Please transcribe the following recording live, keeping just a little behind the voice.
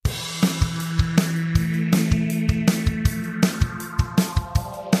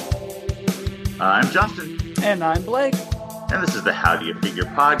I'm Justin, And I'm Blake. and this is the How Do You Figure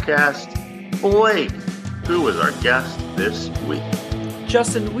podcast. Blake, who is our guest this week?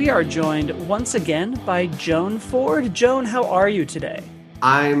 Justin, we are joined once again by Joan Ford. Joan, how are you today?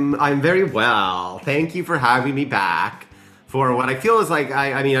 I'm very well. Thank you for having me back for what I feel is like.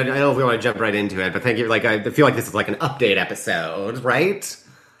 I mean, I don't know if we want to jump right into it, but thank you. Like, I feel like this is like an update episode, right?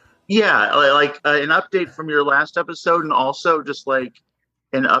 Yeah, an update from your last episode, and also just like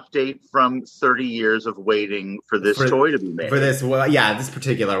an update from 30 years of waiting for this toy to be made. For this, this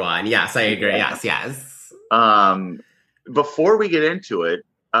particular one. Yes, I agree. Yeah. Yes. Before we get into it,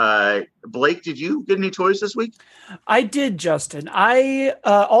 Blake, did you get any toys this week? I did, Justin. I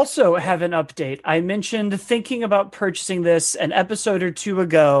also have an update. I mentioned thinking about purchasing this an episode or two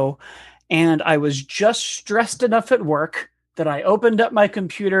ago, and I was just stressed enough at work that I opened up my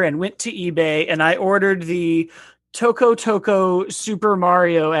computer and went to eBay, and I ordered the Toko Toko Super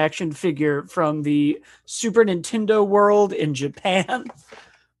Mario action figure from the Super Nintendo World in Japan,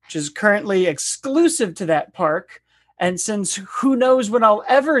 which is currently exclusive to that park. And since who knows when I'll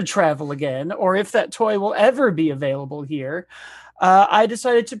ever travel again, or if that toy will ever be available here, I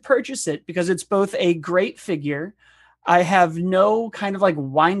decided to purchase it because it's both a great figure. I have no kind of like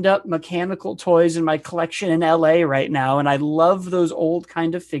wind up mechanical toys in my collection in LA right now, and I love those old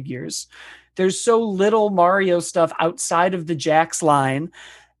kind of figures. There's so little Mario stuff outside of the Jax line,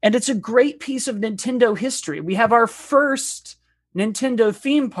 and it's a great piece of Nintendo history. We have our first Nintendo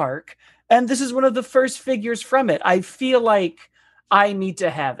theme park, and this is one of the first figures from it. I feel like I need to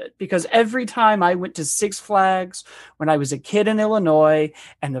have it because every time I went to Six Flags when I was a kid in Illinois,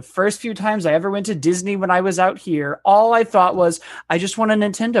 and the first few times I ever went to Disney when I was out here, all I thought was, I just want a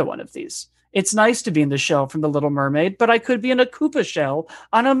Nintendo one of these. It's nice to be in the shell from The Little Mermaid, but I could be in a Koopa shell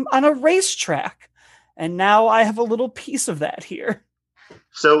on a racetrack. And now I have a little piece of that here.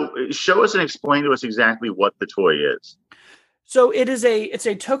 So show us and explain to us exactly what the toy is. So it's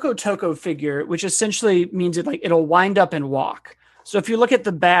a Toko Toko figure, which essentially means it'll wind up and walk. So if you look at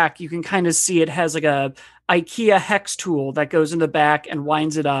the back, you can kind of see it has like a IKEA hex tool that goes in the back and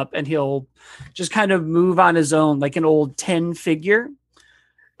winds it up, and he'll just kind of move on his own like an old 10 figure.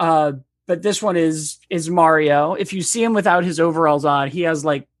 But this one is Mario. If you see him without his overalls on, he has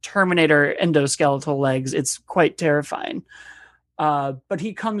like Terminator endoskeletal legs. It's quite terrifying. But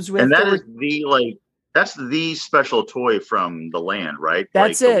he comes with, and that is that's the special toy from the land, right?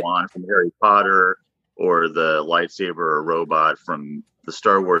 That's like it. The wand from Harry Potter, or the lightsaber or robot from the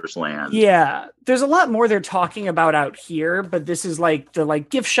Star Wars land. Yeah, there's a lot more they're talking about out here, but this is like the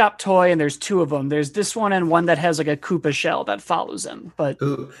gift shop toy, and there's two of them. There's this one and one that has like a Koopa shell that follows him. But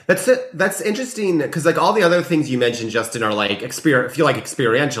Ooh, that's interesting because like all the other things you mentioned, Justin, are like feel like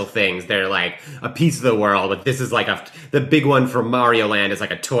experiential things. They're like a piece of the world, but this is like the big one for Mario Land is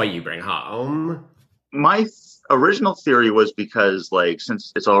like a toy you bring home. My original theory was because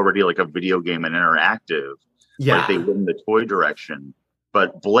since it's already like a video game and interactive, they went in the toy direction.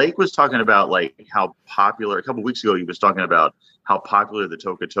 But Blake was talking about how popular, a couple weeks ago, he was talking about how popular the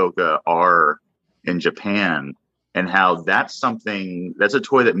Toka Toka are in Japan, and how that's a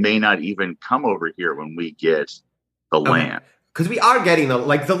toy that may not even come over here when we get the land. Because we are getting the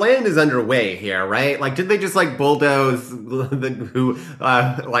land is underway here, right? Like, did they just bulldoze the Who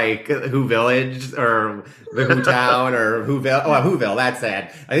Village or the Who Town or Whoville? Oh, Whoville, that's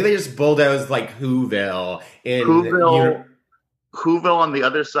it. I think they just bulldozed Whoville in Whoville on the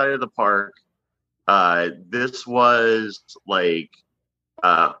other side of the park. This was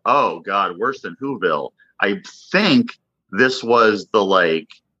oh God, worse than Whoville. I think this was the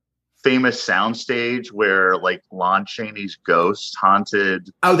famous soundstage where Lon Chaney's ghost haunted.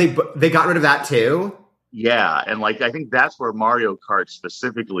 Oh, they got rid of that too? Yeah, and I think that's where Mario Kart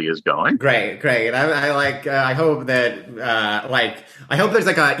specifically is going. Great. I hope that I hope there's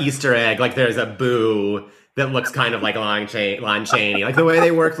a Easter egg, there's a Boo that looks kind of like Lon Chaney, the way they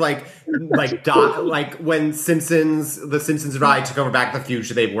worked, when the Simpsons ride took over Back to the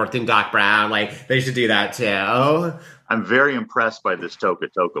Future, they worked in Doc Brown, they should do that too. I'm very impressed by this Toka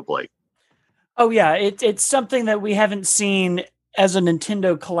Toka, Blake. Oh yeah, it's something that we haven't seen as a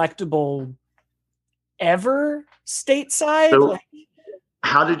Nintendo collectible ever stateside. So,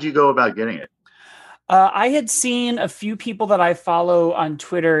 how did you go about getting it? I had seen a few people that I follow on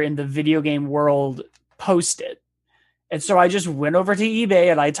Twitter in the video game world post it. And so I just went over to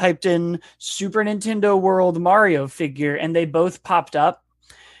eBay and I typed in Super Nintendo World Mario figure, and they both popped up.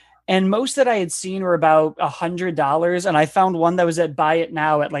 And most that I had seen were about $100. And I found one that was at Buy It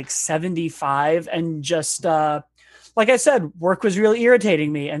Now at $75. And just, like I said, work was really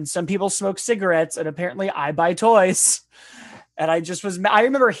irritating me. And some people smoke cigarettes, and apparently I buy toys. And I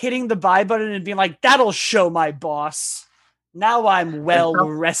remember hitting the buy button and being like, that'll show my boss. Now I'm well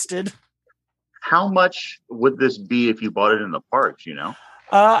rested. How much would this be if you bought it in the parks, you know?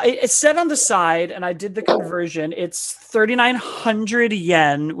 It's set on the side, and I did the conversion. It's 3,900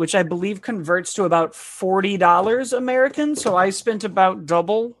 yen, which I believe converts to about $40 American. So I spent about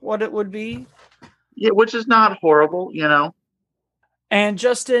double what it would be. Yeah, which is not horrible, you know? And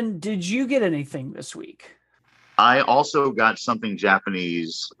Justin, did you get anything this week? I also got something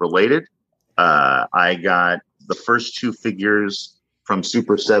Japanese related. I got the first 2 figures from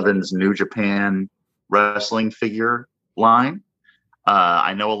Super 7's New Japan wrestling figure line.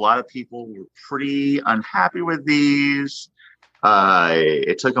 I know a lot of people were pretty unhappy with these.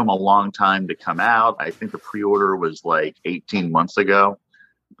 It took them a long time to come out. I think the pre-order was like 18 months ago,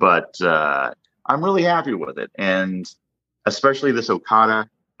 but I'm really happy with it. And especially this Okada.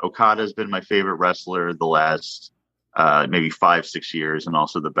 Okada has been my favorite wrestler the last maybe 5-6 years, and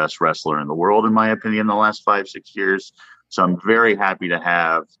also the best wrestler in the world, in my opinion, the last 5-6 years. So I'm very happy to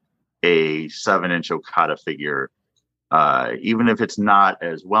have a 7-inch Okada figure, even if it's not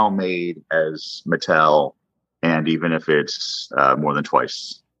as well made as Mattel, and even if it's more than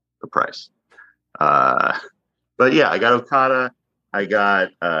twice the price. But yeah, I got Okada. I got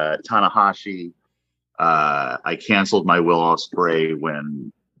Tanahashi. I canceled my Will Ospreay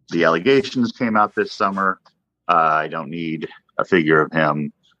when the allegations came out this summer. I don't need a figure of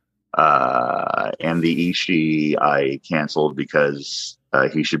him. And the Ishii I canceled because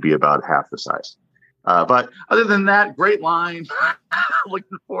he should be about half the size. But other than that, great line.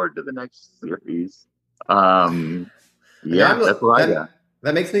 Looking forward to the next series. That's what I got.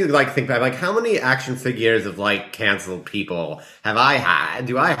 That makes me like think back, like how many action figures of like canceled people have I had?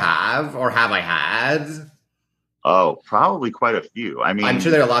 Do I have, or have I had? Oh, probably quite a few. I mean, I'm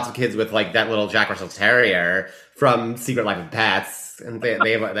sure there are lots of kids with like that little Jack Russell Terrier from Secret Life of Pets, and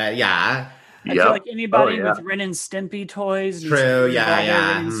they have that. Yeah, I feel like anybody with Ren and Stimpy toys. True. Yeah.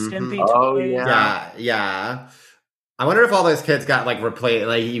 Ren and Stimpy toys. Yeah. I wonder if all those kids got like replaced.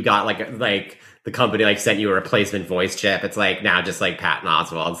 Like you got like the company like sent you a replacement voice chip. It's like now just like Patton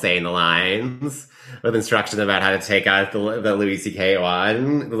Oswalt saying the lines with instructions about how to take out the Louis C.K.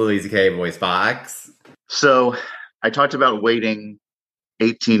 one, the Louis C.K. voice box. So I talked about waiting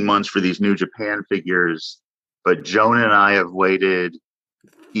 18 months for these New Japan figures, but Joan and I have waited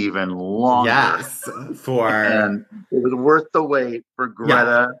even longer. Yes, and it was worth the wait for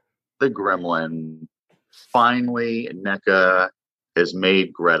Greta the Gremlin. Finally, NECA has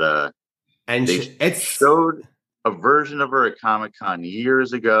made Greta. And they showed a version of her at Comic-Con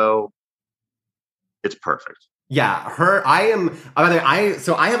years ago. It's perfect. Yeah, I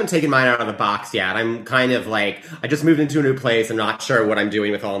haven't taken mine out of the box yet. I'm kind of like, I just moved into a new place. I'm not sure what I'm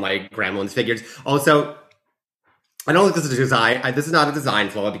doing with all my Gremlins figures. Also, I don't think this is a design. This is not a design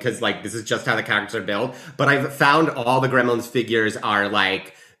flaw because like this is just how the characters are built. But I've found all the Gremlins figures are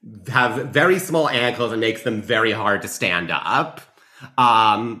like have very small ankles and makes them very hard to stand up.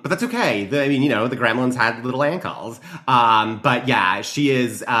 But that's okay. The Gremlins had little ankles. But yeah,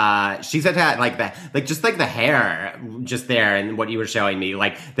 she's had that, like that, like just like the hair just there and what you were showing me,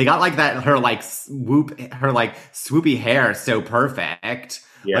 like they got like that, her swoopy hair so perfect.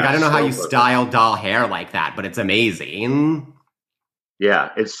 Yeah, like I don't know how you style doll hair like that, but it's amazing. Yeah,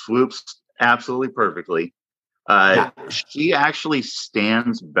 it swoops absolutely perfectly. She actually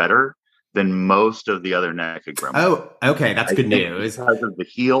stands better than most of the other NECA Gremlins. Oh, okay, that's good news. Because of the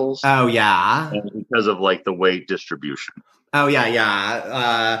heels. Oh, yeah. And because of, like, the weight distribution. Oh,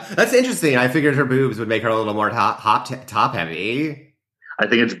 yeah. That's interesting. I figured her boobs would make her a little more top heavy. I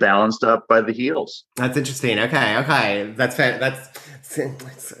think it's balanced up by the heels. That's interesting. Okay. That's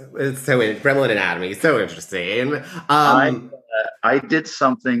it's so Gremlin anatomy. So interesting. I did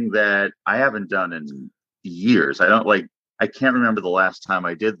something that I haven't done in years. I can't remember the last time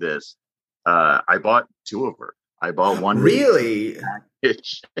I did this. I bought 2 of her. I bought one. Really?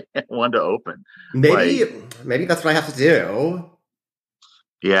 One to open. Maybe that's what I have to do.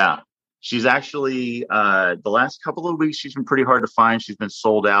 Yeah. She's actually, the last couple of weeks, she's been pretty hard to find. She's been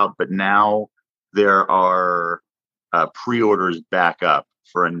sold out, but now there are pre-orders back up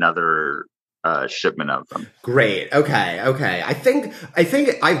for another shipment of them. Great. Okay. I think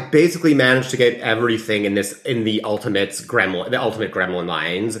I've basically managed to get everything in the ultimate Gremlin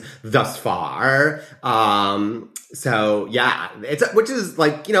lines thus far. So yeah, which is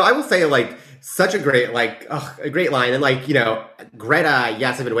like, I will say like such a great a great line, and like, Greta,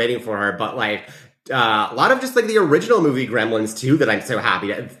 yes, I've been waiting for her, but like a lot of just like the original movie Gremlins too that I'm so happy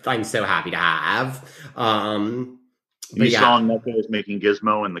to have. You saw NECA is making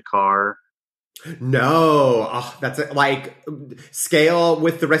Gizmo in the car. No, that's like scale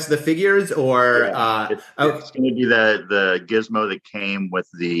with the rest of the figures, or it's going to be the gizmo that came with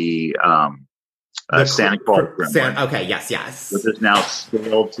the Santa Claus Gremlin. Okay, yes. Which is now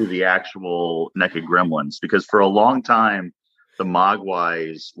scaled to the actual NECA Gremlins, because for a long time the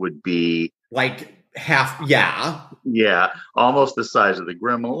Mogwais would be like half, almost the size of the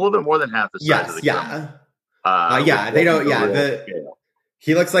Gremlin, a little bit more than half the size of the Gremlin. They don't.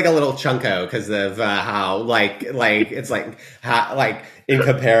 He looks like a little chunko because of how like it's like in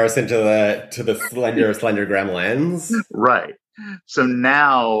comparison to the slender Gremlins. Right. So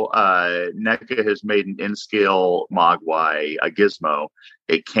now NECA has made an in-scale Mogwai, a gizmo.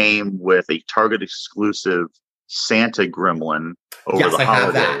 It came with a Target exclusive Santa Gremlin over the holidays.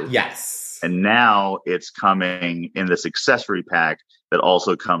 Have that. Yes. And now it's coming in this accessory pack that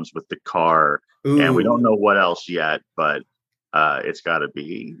also comes with the car. Ooh. And we don't know what else yet, but it's got to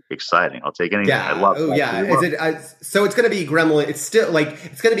be exciting. I'll take anything. Yeah. I love it. Yeah. Is it? So it's going to be Gremlin. It's still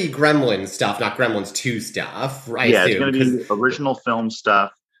it's going to be Gremlin stuff, not Gremlins 2 stuff, right? Yeah, it's going to be original film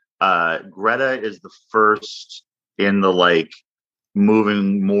stuff. Greta is the first in the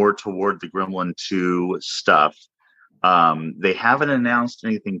moving more toward the Gremlin 2 stuff. They haven't announced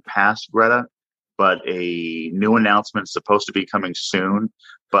anything past Greta, but a new announcement is supposed to be coming soon.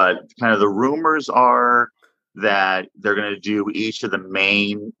 But kind of the rumors are that they're going to do each of the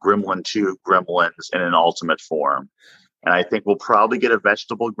main Gremlin 2 gremlins in an ultimate form. And I think we'll probably get a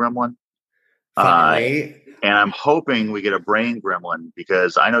vegetable gremlin. And I'm hoping we get a brain gremlin,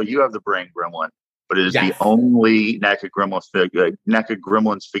 because I know you have the brain gremlin, but it is the only NECA Gremlins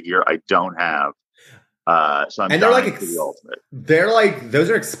figure I don't have. So I'm dying for the ultimate. They're those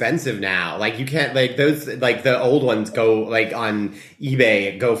are expensive now. You can't those the old ones go on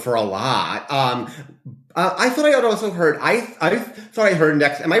eBay go for a lot. I thought I had also heard. I thought I heard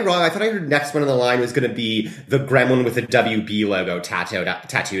next. Am I wrong? I thought I heard next one on the line was going to be the Gremlin with the WB logo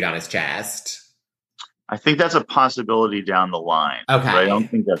tattooed on his chest. I think that's a possibility down the line. Okay, but I don't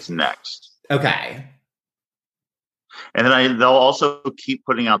think that's next. Okay, and then they'll also keep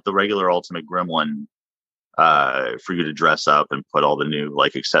putting out the regular Ultimate Gremlin for you to dress up and put all the new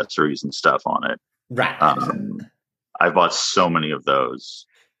accessories and stuff on it. Right. I bought so many of those.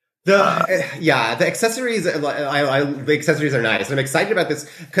 The accessories. The accessories are nice. I'm excited about this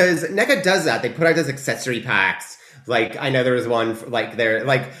because NECA does that. They put out those accessory packs. I know there was one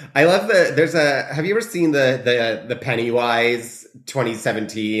I love there's a. Have you ever seen the Pennywise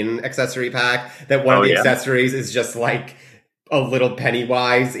 2017 accessory pack? That one of the accessories is just a little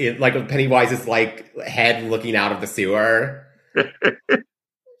Pennywise. Pennywise's head looking out of the sewer.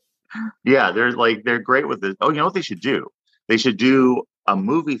 Yeah, they're great with this. Oh, you know what they should do? They should do a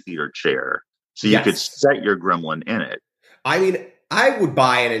movie theater chair so you could set your gremlin in it. I mean, I would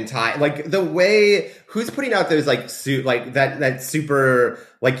buy an entire the way who's putting out those that super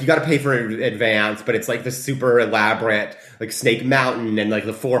you got to pay for it in advance, but it's the super elaborate Snake Mountain and the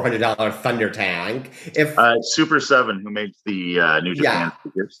 $400 Thunder Tank. If Super 7, who made the New Japan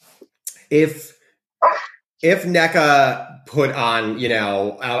figures, if NECA put on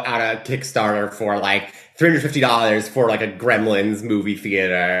out a Kickstarter for $350 for a Gremlins movie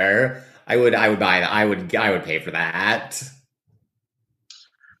theater, I would buy that. I would pay for that.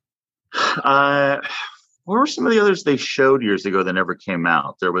 What were some of the others they showed years ago that never came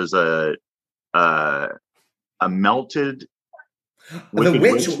out? There was a melted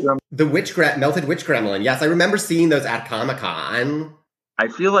melted witch gremlin. Yes, I remember seeing those at Comic-Con. I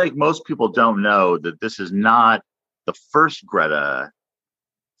feel like most people don't know that this is not the first Greta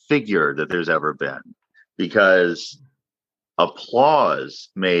figure that there's ever been, because Applause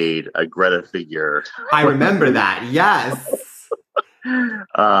made a Greta figure. I remember that. Yes.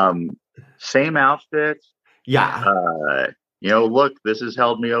 Same outfit. Yeah. Look, this has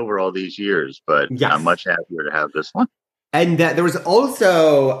held me over all these years, but I'm much happier to have this one. And there was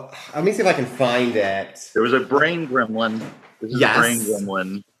also, let me see if I can find it. There was a brain gremlin. This is a brain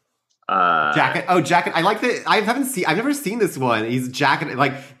gremlin. Jacket. Oh, jacket. I like that. I've never seen this one. He's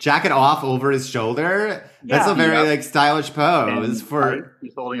jacket off over his shoulder. Yeah. That's a very stylish pose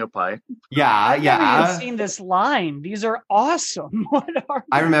he's holding a pie. Yeah. I've never even seen this line. These are awesome. What are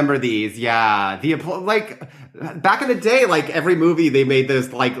I remember these. Yeah. Back in the day, every movie they made those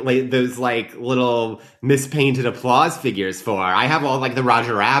those little mispainted Applause figures for. I have all the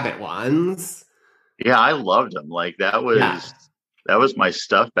Roger Rabbit ones. Yeah, I loved them. That was my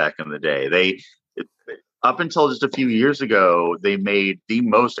stuff back in the day. Up until just a few years ago, they made the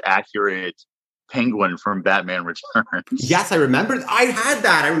most accurate Penguin from Batman Returns. Yes, I remember. I had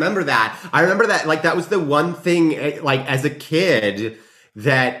that. I remember that. That was the one thing, as a kid,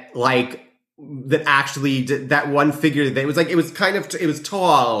 that that actually that one figure that was like it was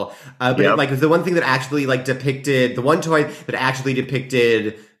tall, but it was the one thing that actually like depicted the one toy that actually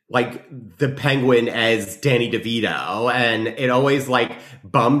depicted like the Penguin as Danny DeVito, and it always like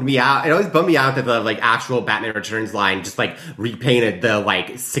bummed me out. It always bummed me out that the like actual Batman Returns line just like repainted the like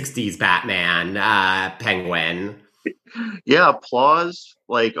 60s Batman Penguin. Yeah, Applause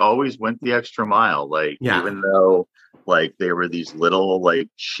like always went the extra mile. Like even though like they were these little like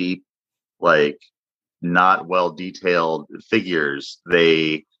cheap, like not well detailed figures,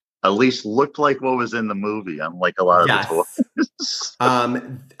 they at least looked like what was in the movie, unlike a lot of the toys.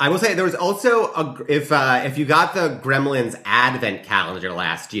 I will say there was also if you got the Gremlins advent calendar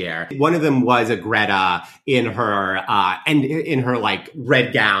last year, one of them was a Greta in her and in her like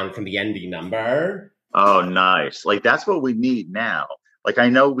red gown from the ending number. Oh, nice! Like that's what we need now. Like I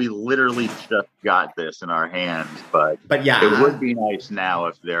know we literally just got this in our hands, but yeah, it would be nice now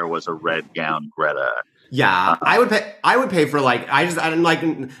if there was a red gown Greta. Yeah, I would pay for like I'm like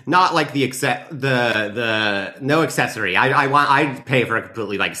not like the no accessory. I'd pay for a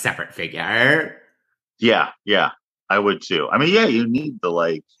completely like separate figure. Yeah, I would too. I mean, yeah, you need the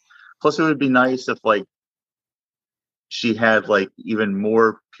like. Plus, it would be nice if like she had like even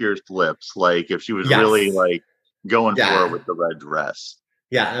more pierced lips. Like if she was really like going for it with the red dress.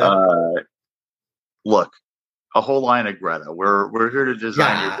 Yeah. Look. A whole line of Greta. We're here to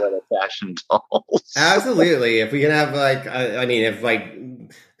design your Greta fashion dolls. Absolutely. If we can have like, if like we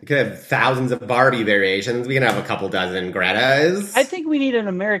could have thousands of Barbie variations, we can have a couple dozen Gretas. I think we need an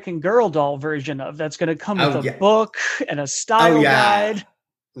American Girl doll version of that's going to come with a book and a style guide.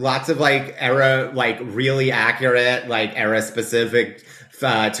 Lots of like era, like really accurate, like era specific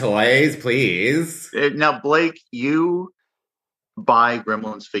toys, please. Now, Blake, you buy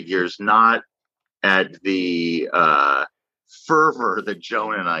Gremlins figures not at the fervor that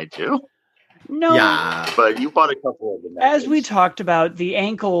Joan and I do. No. Yeah. But you bought a couple of them. As we talked about, the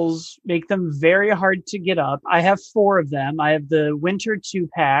ankles make them very hard to get up. I have 4 of them. I have the Winter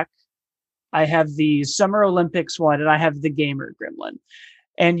 2-pack. I have the Summer Olympics one, and I have the Gamer Gremlin.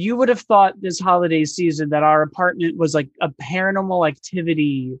 And you would have thought this holiday season that our apartment was like a paranormal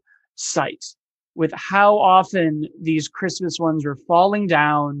activity site with how often these Christmas ones were falling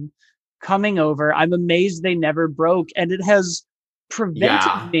down, coming over. I'm amazed they never broke, and it has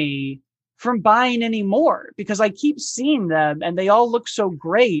prevented me from buying any more because I keep seeing them and they all look so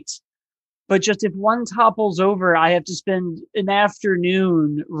great. But just if one topples over, I have to spend an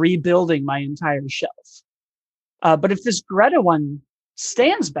afternoon rebuilding my entire shelf. But if this Greta one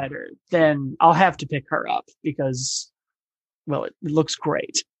stands better, then I'll have to pick her up because, well, it looks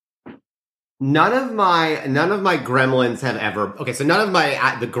great. None of my Gremlins have ever. Okay, so none of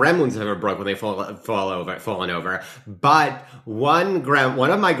the Gremlins have ever broke when they fallen over. But one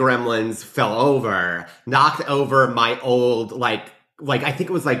of my Gremlins fell over, knocked over my old like I think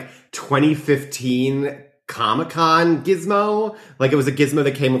it was like 2015 Comic-Con gizmo. Like it was a gizmo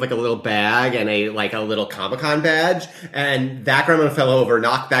that came with like a little bag and a little Comic-Con badge. And that Gremlin fell over,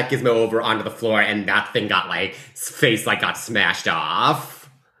 knocked that gizmo over onto the floor, and that thing got face got smashed off.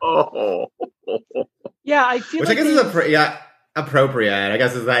 Oh. Yeah, I feel which like I guess is appropriate. I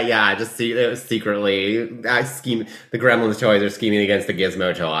guess is that just secretly the Gremlins toys are scheming against the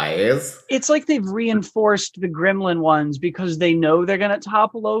Gizmo toys. It's like they've reinforced the Gremlin ones because they know they're going to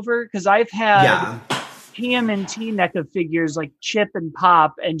topple over. Because I've had TMNT NECA figures like chip and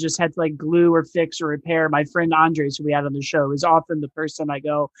pop and just had to like glue or fix or repair. My friend Andres, who we had on the show, is often the person I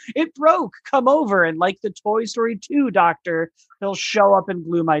go, it broke, come over. And like the Toy Story 2 doctor, he'll show up and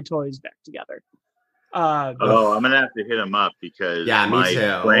glue my toys back together. I'm going to have to hit him up because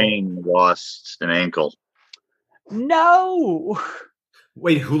my brain lost an ankle. No.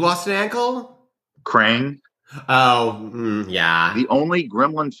 Wait, who lost an ankle? Krang. Oh, yeah. The only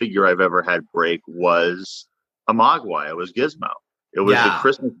Gremlin figure I've ever had break was a Mogwai. It was Gizmo. It was the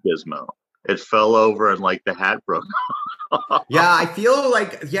Christmas Gizmo. It fell over and like the hat broke. Yeah, I feel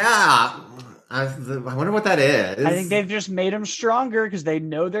like, I wonder what that is. I think they've just made them stronger because they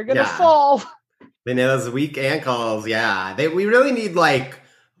know they're going to fall. They know those weak ankles. Yeah. We really need like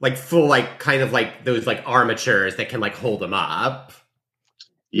full, like kind of like those like armatures that can like hold them up.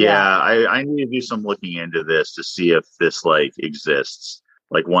 Yeah, I need to do some looking into this to see if this like exists,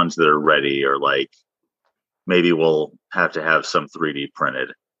 like ones that are ready, or like maybe we'll have to have some 3D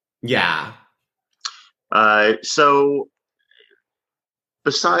printed. Yeah. So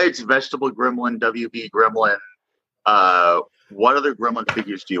besides Vegetable Gremlin, WB Gremlin, what other Gremlin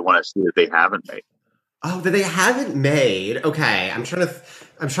figures do you want to see that they haven't made? Oh, that they haven't made. Okay, I'm trying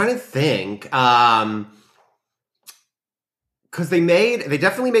to think. because they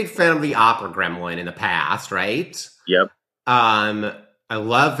definitely made Phantom of the Opera Gremlin in the past, right? Yep. I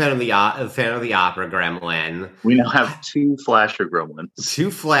love Phantom of the Opera Gremlin. We now have 2 Flasher Gremlins.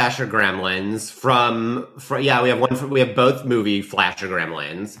 2 Flasher Gremlins from yeah, we have both movie Flasher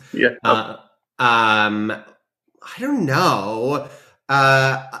Gremlins. Yeah. I don't know.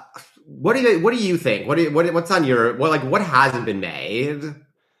 What do you think? What's on your what hasn't been made?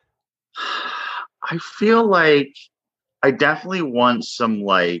 I feel like I definitely want some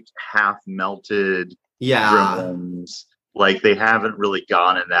like half melted Gremlins. Like they haven't really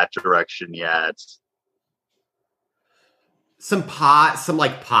gone in that direction yet. Some pods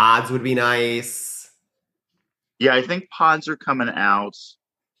would be nice. Yeah, I think pods are coming out.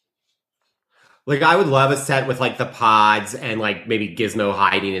 Like I would love a set with like the pods and like maybe Gizmo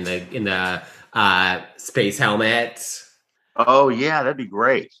hiding in the space helmet. Oh yeah, that'd be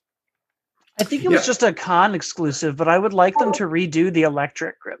great. I think it was just a con exclusive, but I would like them to redo the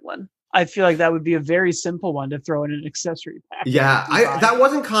electric Gremlin. I feel like that would be a very simple one to throw in an accessory pack. Yeah, that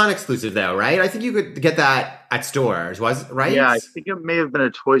wasn't con exclusive though, right? I think you could get that at stores, right? Yeah, I think it may have been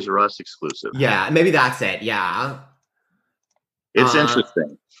a Toys R Us exclusive. Yeah, maybe that's it. Yeah, it's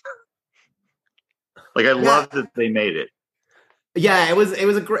interesting. Like I love that they made it. Yeah, it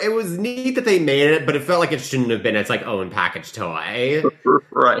was neat that they made it, but it felt like it shouldn't have been its like own package toy.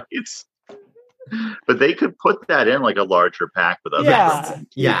 Right. But they could put that in like a larger pack with other Gremlins.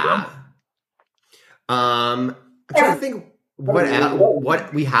 Yeah. I'm trying to think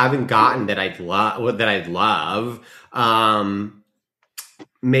what we haven't gotten that I'd love.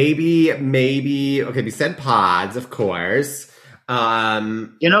 Maybe okay, we said pods, of course.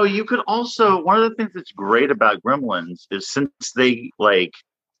 You could also, one of the things that's great about Gremlins is since they like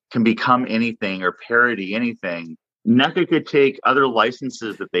can become anything or parody anything, NECA could take other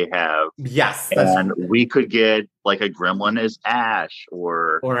licenses that they have. Yes. And we could get like a Gremlin as Ash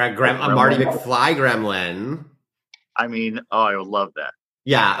or a Marty McFly Gremlin. I mean, I would love that.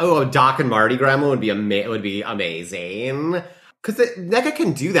 Yeah. Oh, a Doc and Marty Gremlin would be amazing. Because NECA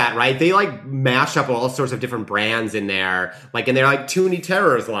can do that, right? They like mash up all sorts of different brands in there, like in their like Toonie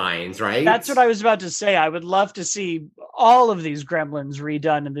Terrors lines, right? That's what I was about to say. I would love to see all of these Gremlins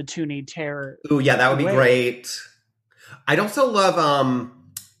redone in the Toonie Terror. Oh yeah, that would be great. I'd also love,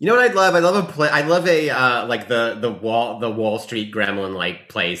 you know what I'd love? I'd love a like the Wall Street Gremlin like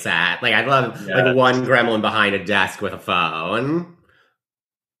play set. Like I'd love like one Gremlin behind a desk with a phone.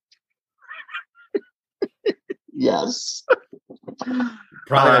 Yes.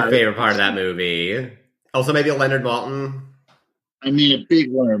 Probably my favorite part of that movie. Also, maybe a Leonard Maltin. I mean, a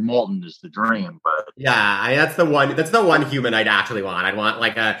big Leonard Maltin is the dream, but yeah, that's the one. That's the one human I'd actually want. I'd want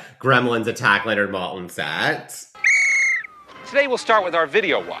like a Gremlins Attack Leonard Maltin set. Today we'll start with our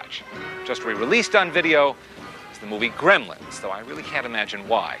video watch. Just re-released on video is the movie Gremlins, though I really can't imagine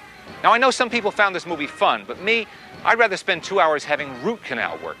why. Now, I know some people found this movie fun, but me, I'd rather spend 2 hours having root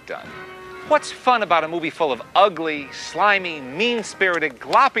canal work done. What's fun about a movie full of ugly, slimy, mean-spirited,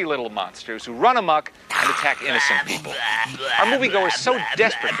 gloppy little monsters who run amok and attack innocent people? Our moviegoers so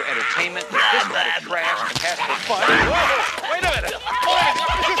desperate for entertainment that this kind of trash can pass for fun. Whoa, wait a minute!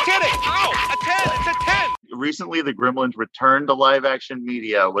 Oh, just kidding! Ow! A 10! It's a 10! Recently, the Gremlins returned to live-action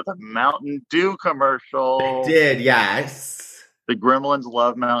media with a Mountain Dew commercial. They did, yes. The Gremlins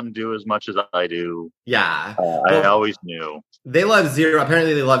love Mountain Dew as much as I do. Yeah. I always knew.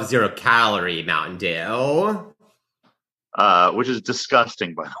 Apparently they love 0 calorie Mountain Dew. Which is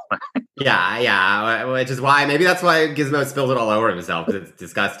disgusting, by the way. Yeah. Which is why, maybe that's why Gizmo spilled it all over himself, because it's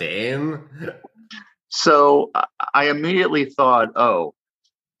disgusting. So I immediately thought,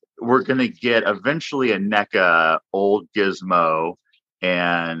 we're going to get eventually a NECA old Gizmo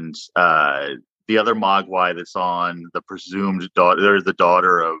and the other Mogwai that's on the presumed daughter, the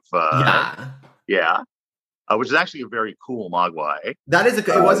daughter of which is actually a very cool Mogwai. It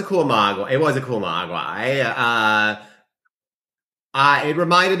was a cool Mogwai. It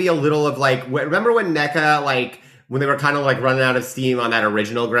reminded me a little of like, remember when NECA, like when they were kind of like running out of steam on that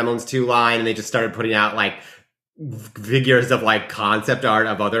original Gremlins 2 line, and they just started putting out like figures of like concept art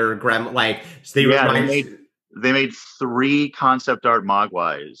of other they made 3 concept art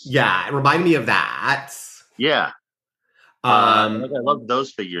Mogwais. Yeah, it reminded me of that. Yeah. I love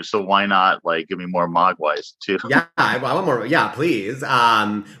those figures, so why not like give me more Mogwais too? Yeah, I want more. Yeah, please.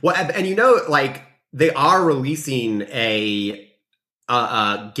 And like they are releasing a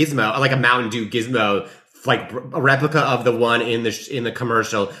Gizmo, like a Mountain Dew Gizmo, like a replica of the one in the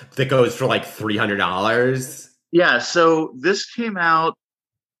commercial that goes for like $300. Yeah, so this came out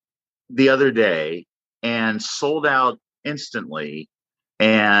the other day and sold out instantly.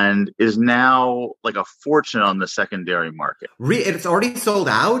 and is now like a fortune on the secondary market. It's already sold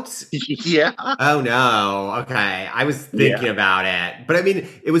out? Yeah. Oh no. Okay. I was thinking about it. But I mean,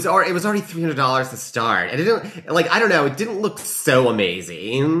 it was already $300 to start. And it didn't, like, I don't know, it didn't look so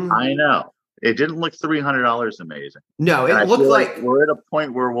amazing. I know. It didn't look $300 amazing. No, it looked like we're at a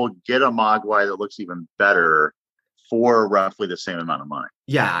point where we'll get a Mogwai that looks even better for roughly the same amount of money.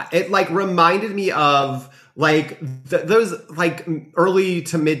 Yeah, it like reminded me of like those like early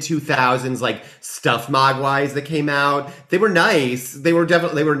to mid 2000s like stuffed Mogwais that came out. They were nice. They were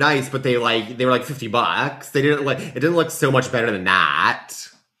nice, but they were like $50. They didn't it didn't look so much better than that.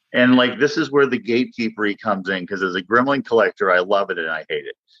 And like this is where the gatekeepery comes in, because as a Gremlin collector, I love it and I hate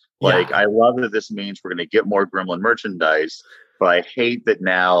it. Like I love that this means we're going to get more Gremlin merchandise, but I hate that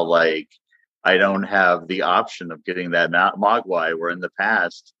now like I don't have the option of getting that Mogwai, where in the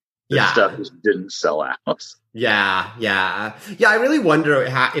past, this stuff just didn't sell out. Yeah. I really wonder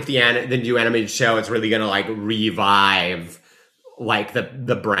if the new animated show is really going to like revive like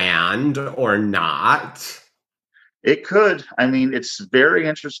the brand or not. It could. I mean, it's very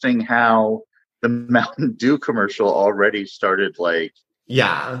interesting how the Mountain Dew commercial already started like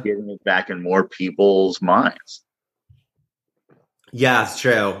getting it back in more people's minds. Yeah, it's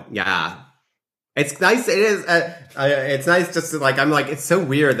true. Yeah. It's nice. It is. It's nice just to like. I'm like. It's so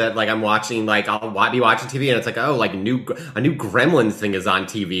weird that like I'm watching. Like I'll be watching TV and it's like, oh, like a new Gremlins thing is on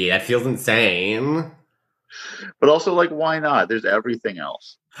TV. That feels insane. But also, like, why not? There's everything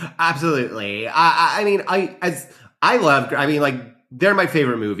else. Absolutely. I mean, they're my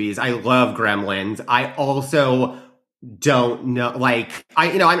favorite movies. I love Gremlins. I also don't know, like,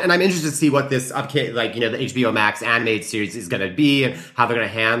 I'm interested to see what this the HBO Max animated series is going to be and how they're going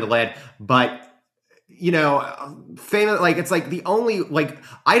to handle it. But famous, like, it's like the only, like,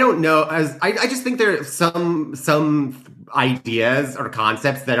 I don't know, I just think there are some ideas or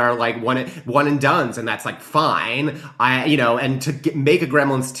concepts that are like one and done's, and that's like fine. And to make a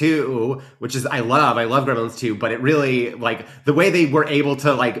Gremlins 2, which is I love Gremlins 2, but it really, like, the way they were able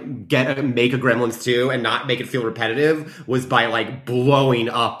to like make a Gremlins 2 and not make it feel repetitive was by like blowing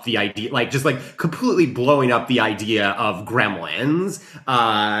up the idea, like just like completely blowing up the idea of Gremlins.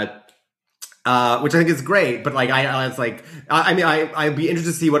 Which I think is great, but like I'd be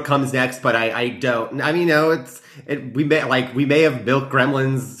interested to see what comes next, but I don't. I mean, we may have milked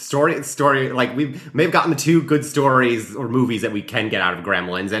Gremlins story. Like we may have gotten the 2 good stories or movies that we can get out of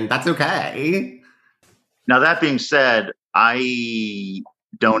Gremlins, and that's okay. Now that being said, I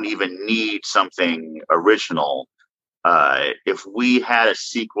don't even need something original. If we had a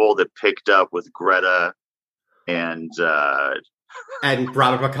sequel that picked up with Greta and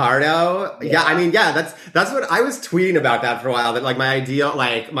Robert Picardo. Yeah. I mean, that's what I was tweeting about that for a while. That like my ideal,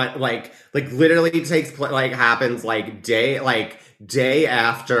 literally happens day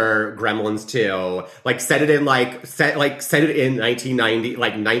after Gremlins 2. Like set it in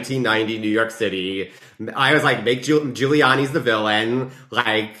 1990 New York City. I was like, make Giuliani's the villain.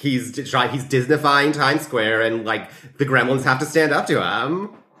 Like he's Disneyfying Times Square, and like the Gremlins have to stand up to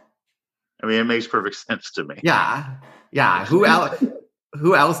him. I mean, it makes perfect sense to me. Yeah. Yeah, who else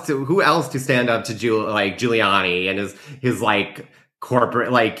to stand up to Giuliani and his like corporate,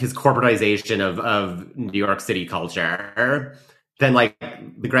 like his corporatization of New York City culture than like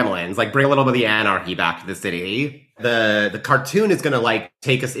the Gremlins, like bring a little bit of the anarchy back to the city. The cartoon is gonna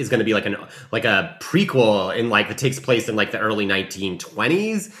is gonna be like a prequel in like that takes place in like the early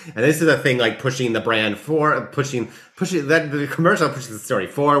 1920s, and this is a thing like pushing the brand pushing that the commercial pushes the story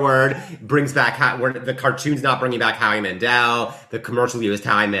forward, brings back the cartoon's not bringing back Howie Mandel, the commercial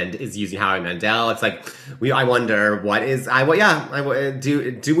is using Howie Mandel. It's like I wonder what is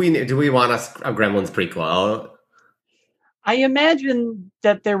do we want a Gremlins prequel? I imagine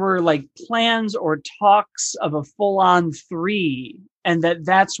that there were like plans or talks of a full-on 3, and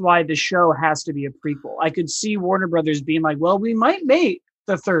that's why the show has to be a prequel. I could see Warner Brothers being like, well, we might make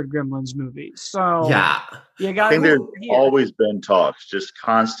the 3rd Gremlins movie. So yeah, you got. I think there's always been talks, just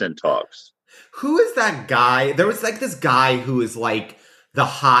constant talks. Who is that guy? There was like this guy who is like the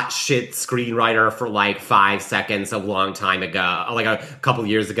hot shit screenwriter for like 5 seconds a long time ago, like a couple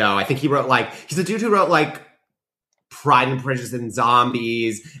years ago. I think he wrote he's the dude who wrote like Pride and Prejudice and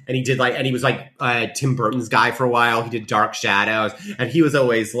Zombies, and he was like Tim Burton's guy for a while. He did Dark Shadows, and he was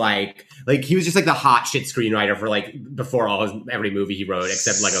always like he was just like the hot shit screenwriter for like before every movie he wrote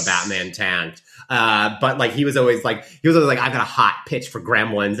except like a Batman Tanked. But like he was always like I've got a hot pitch for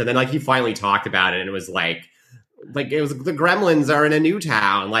Gremlins, and then like he finally talked about it, and it was like it was the Gremlins are in a new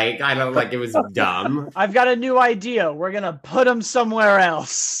town. Like it was dumb. I've got a new idea. We're gonna put them somewhere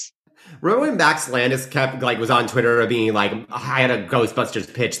else. Remember when Max Landis kept like was on Twitter being like, I had a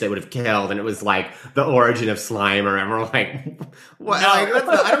Ghostbusters pitch that would have killed, and it was like the origin of Slimer, and we're like, what? No.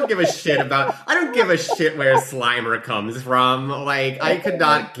 I don't give a shit where Slimer comes from. Like, I could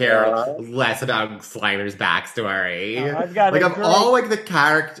not care less about Slimer's backstory. I've got like of all like the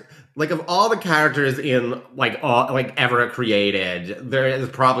character. Like, of all the characters in, like, all, like, ever created, there is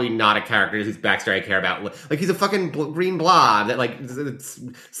probably not a character whose backstory I care about. Like, he's a fucking green blob that, like,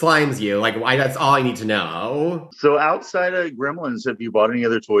 slimes you. Like, that's all I need to know. So, outside of Gremlins, have you bought any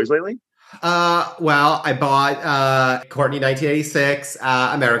other toys lately? Well, I bought, Courtney 1986,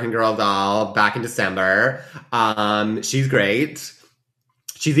 American Girl doll back in December. She's great.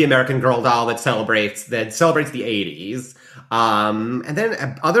 She's the American Girl doll that celebrates the 80s. And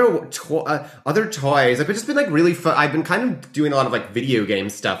then other toys. I've just been like really fun. I've been kind of doing a lot of like video game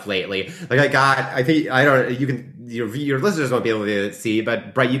stuff lately. Like your listeners won't be able to see,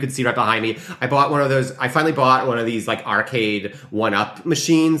 but Bright, you can see right behind me. I finally bought one of these like arcade 1-up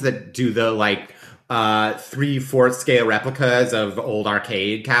machines that do the like 3/4 scale replicas of old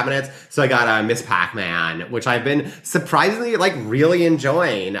arcade cabinets. So I got a Miss Pac-Man, which I've been surprisingly like really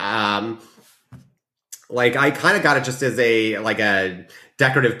enjoying. Like, I kind of got it just as a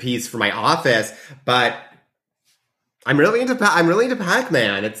decorative piece for my office, but I'm really into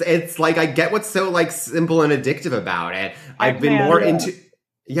Pac-Man. It's like, I get what's so, like, simple and addictive about it. I've been more into...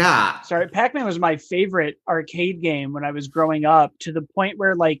 Yeah. Sorry, Pac-Man was my favorite arcade game when I was growing up, to the point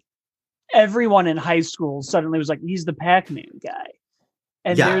where, like, everyone in high school suddenly was like, he's the Pac-Man guy.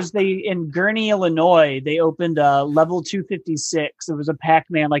 And in Gurnee, Illinois, they opened a level 256. It was a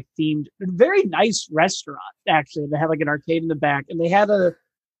Pac-Man like themed, very nice restaurant, actually. They had like an arcade in the back, and they had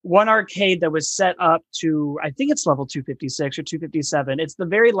one arcade that was set up to, I think it's level 256 or 257. It's the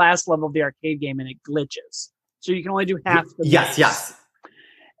very last level of the arcade game, and it glitches. So you can only do half the Yes.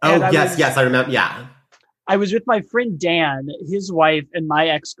 Oh, yes, I remember, yeah. I was with my friend Dan, his wife, and my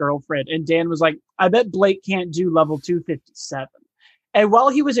ex-girlfriend, and Dan was like, I bet Blake can't do level 257. And while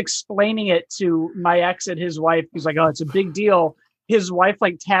he was explaining it to my ex and his wife, he's like, oh, it's a big deal. His wife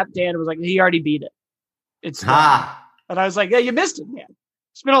like tapped Dan and was like, he already beat it. It's done. And I was like, yeah, you missed it, man.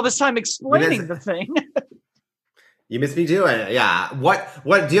 Spent all this time explaining the thing. You missed me doing it. Yeah. What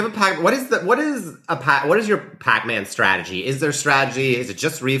do you have a Pac? What is your Pac-Man strategy? Is there strategy? Is it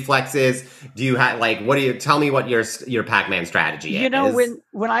just reflexes? Do you have tell me what your Pac-Man strategy is? You know,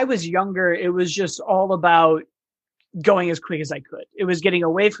 when I was younger, it was just all about going as quick as I could. It was getting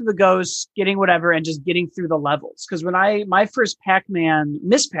away from the ghosts, getting whatever, and just getting through the levels. Because when my first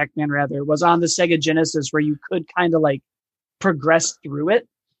Miss Pac-Man rather, was on the Sega Genesis, where you could kind of like progress through it.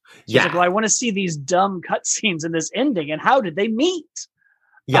 So like, well, I want to see these dumb cutscenes in this ending, and how did they meet?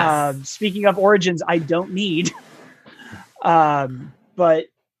 Yes. Speaking of origins, I don't need. But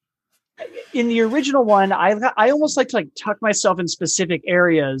in the original one, I almost like to like tuck myself in specific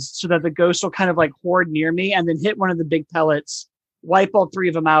areas so that the ghost will kind of like hoard near me, and then hit one of the big pellets, wipe all three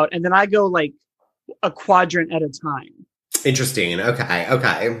of them out, and then I go like a quadrant at a time. Interesting. Okay.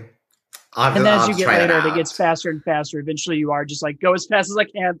 And then as you get later, it gets faster and faster. Eventually, you are just like, go as fast as I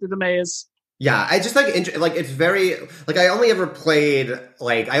can through the maze. Yeah, I just like it's very like I only ever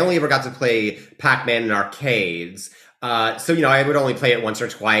got to play Pac-Man in arcades. So, you know, I would only play it once or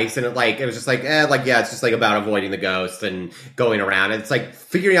twice, and it was just like, it's just like about avoiding the ghost and going around. And it's like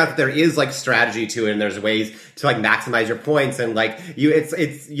figuring out that there is like strategy to it, and there's ways to like maximize your points, and like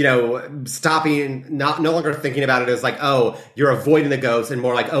it's you know, stopping, no longer thinking about it as like, oh, you're avoiding the ghost, and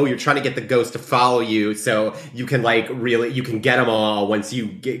more like, oh, you're trying to get the ghost to follow you, so you can like you can get them all once you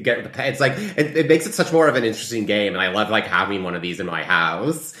get the. It's like it makes it such more of an interesting game, and I love like having one of these in my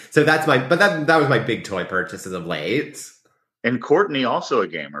house. So that was my big toy purchases of late. And Courtney also a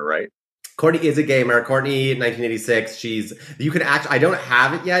gamer, right? Courtney is a gamer. Courtney, 1986. I don't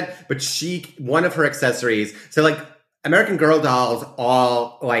have it yet, but one of her accessories. So like American Girl dolls,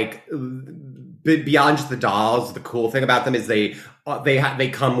 all like beyond just the dolls, the cool thing about them is they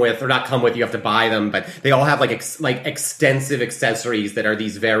come with, or not come with, you have to buy them, but they all have like extensive accessories that are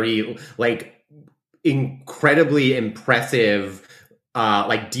these very like incredibly impressive,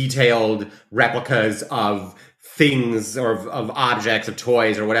 like detailed replicas of things or of objects, of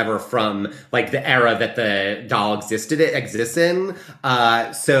toys or whatever from like the era that the doll exists in.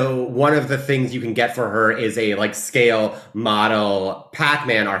 So one of the things you can get for her is a like scale model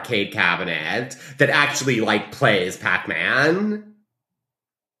Pac-Man arcade cabinet that actually like plays Pac-Man.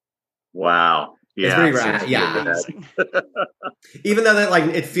 Wow. Yeah. It's pretty rad. Yeah. Even though that like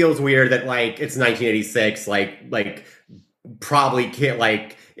it feels weird that like it's 1986, like probably can't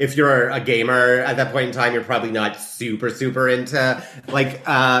like if you're a gamer at that point in time, you're probably not super into like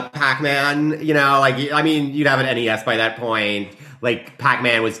Pac-Man. You know, like I mean, you'd have an NES by that point. Like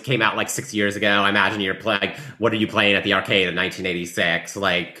Pac-Man came out like 6 years ago. I imagine you're playing. Like, what are you playing at the arcade in 1986?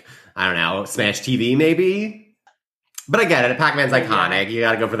 Like, I don't know, Smash TV maybe. But I get it. Pac-Man's iconic. You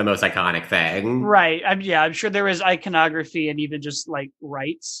got to go for the most iconic thing. Right. I'm sure there was iconography and even just like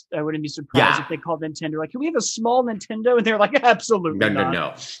rights. I wouldn't be surprised if they called Nintendo like, can we have a small Nintendo? And they're like, absolutely not.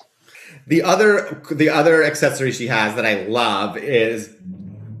 No. The other accessory she has that I love is,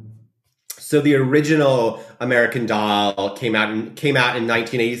 so the original American Doll came out in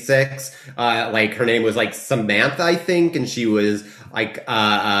 1986. Like her name was like Samantha, I think, and she was like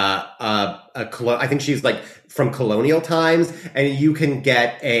I think she's like from colonial times, and you can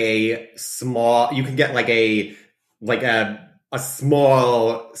get a small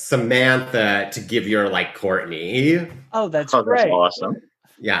Samantha to give your like Courtney. Oh, that's great. That's awesome.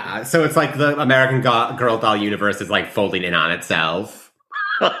 Yeah, so it's like the American Girl doll universe is like folding in on itself.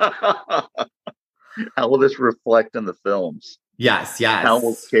 How will this reflect in the films? Yes. How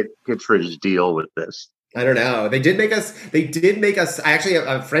will Kittredge deal with this? I don't know. They did make us. Actually,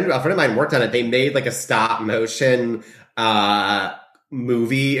 a friend of mine worked on it. They made like a stop motion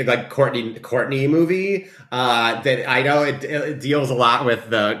movie, like Courtney movie. That I know it deals a lot with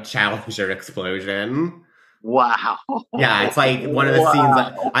the Challenger explosion. Wow. Yeah, it's like one of the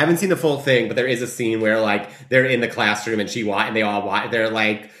scenes. I haven't seen the full thing, but there is a scene where like they're in the classroom and they all watch. They're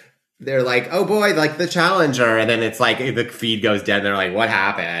like, oh boy, like the Challenger, and then it's like the feed goes dead. And they're like, what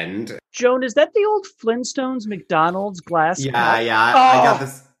happened? Joan, is that the old Flintstones McDonald's glass? Yeah.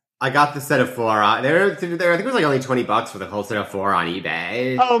 Oh. I got the set of 4. There. I think it was like only $20 for the whole set of 4 on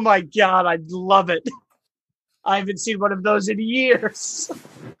eBay. Oh my god, I love it. I haven't seen one of those in years.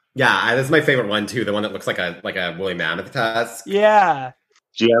 Yeah, that's my favorite one too. The one that looks like a woolly mammoth tusk. Yeah.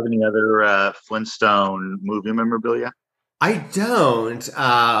 Do you have any other Flintstone movie memorabilia? I don't.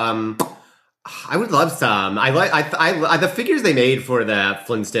 I would love some. I the figures they made for the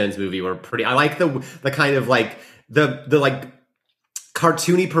Flintstones movie were pretty. I like the kind of like the like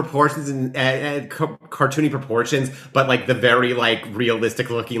cartoony proportions and cartoony proportions, but like the very like realistic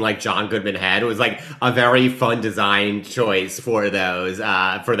looking like John Goodman head was like a very fun design choice for those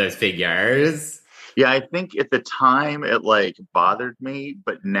figures. Yeah, I think at the time it like bothered me,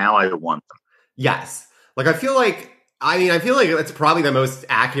 but now I want them. Yes, like I feel like it's probably the most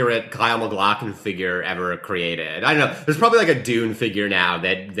accurate Kyle MacLachlan figure ever created. I don't know. There's probably like a Dune figure now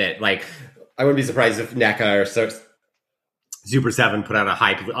that like I wouldn't be surprised if NECA or Super 7 put out a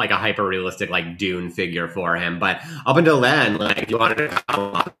hyper realistic like Dune figure for him. But up until then, like you wanted a Kyle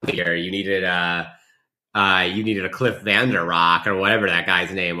MacLachlan figure, you needed a Cliff Vanderrock or whatever that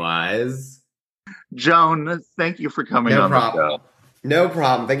guy's name was. Joan, thank you for coming on the show. No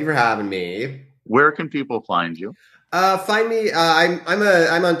problem. Thank you for having me. Where can people find you? Find me.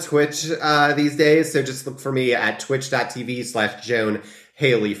 I'm on Twitch these days, so just look for me at twitch.tv/Joan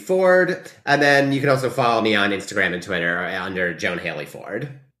Haley Ford, and then you can also follow me on Instagram and Twitter under Joan Haley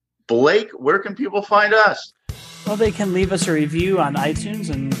Ford. Blake, where can people find us? Well, they can leave us a review on iTunes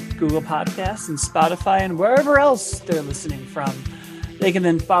and Google Podcasts and Spotify and wherever else they're listening from. They can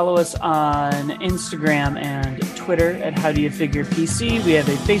then follow us on Instagram and Twitter at How Do You Figure PC. We have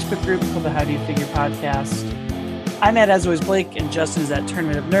a Facebook group called the How Do You Figure Podcast. I'm at As Always Blake, and Justin is at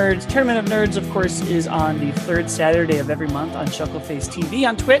Tournament of Nerds. Tournament of Nerds, of course, is on the third Saturday of every month on Chuckleface TV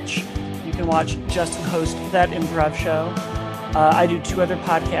on Twitch. You can watch Justin host that improv show. I do 2 other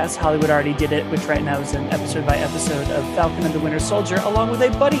podcasts. Hollywood Already Did It, which right now is an episode-by-episode of Falcon and the Winter Soldier, along with a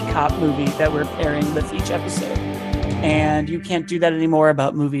buddy cop movie that we're pairing with each episode. And you can't do that anymore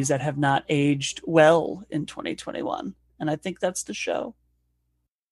about movies that have not aged well in 2021. And I think that's the show.